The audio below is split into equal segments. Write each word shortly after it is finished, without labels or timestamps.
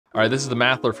All right, this is the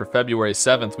Mathler for February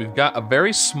 7th. We've got a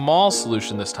very small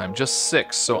solution this time, just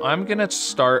 6. So I'm gonna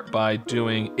start by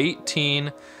doing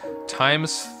 18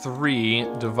 times 3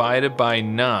 divided by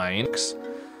 9.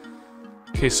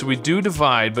 Okay, so we do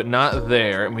divide, but not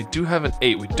there, and we do have an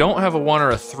 8. We don't have a 1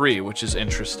 or a 3, which is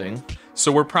interesting. So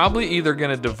we're probably either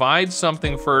gonna divide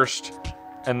something first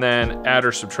and then add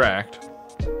or subtract,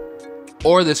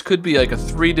 or this could be like a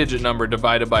 3-digit number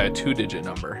divided by a 2-digit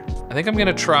number. I think I'm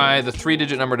gonna try the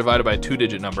 3-digit number divided by a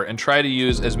 2-digit number and try to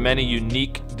use as many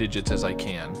unique digits as I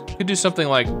can. Could do something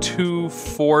like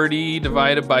 240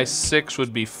 divided by 6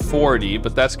 would be 40,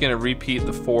 but that's gonna repeat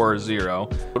the 4 or 0.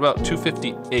 What about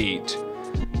 258?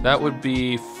 That would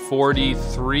be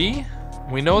 43.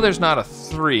 We know there's not a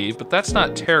 3, but that's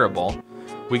not terrible.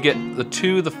 We get the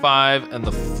 2, the 5, and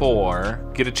the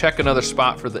 4. Get to check another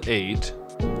spot for the 8.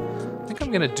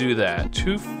 I'm gonna do that.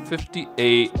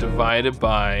 258 divided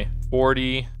by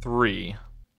 43.